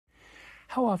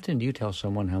How often do you tell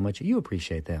someone how much you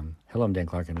appreciate them? Hello, I'm Dan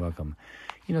Clark, and welcome.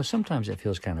 Sometimes it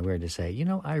feels kind of weird to say,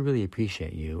 I really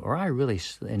appreciate you, or I really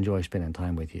enjoy spending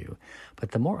time with you.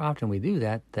 But the more often we do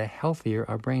that, the healthier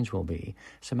our brains will be.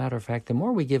 As a matter of fact, the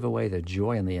more we give away the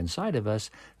joy on the inside of us,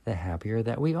 the happier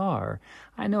that we are.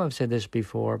 I know I've said this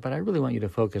before, but I really want you to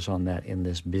focus on that in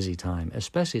this busy time,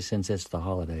 especially since it's the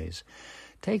holidays.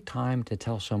 Take time to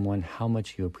tell someone how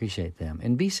much you appreciate them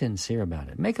and be sincere about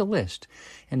it. Make a list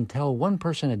and tell one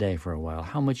person a day for a while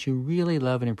how much you really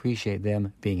love and appreciate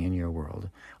them being in your world.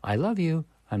 I love you.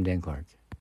 I'm Dan Clark.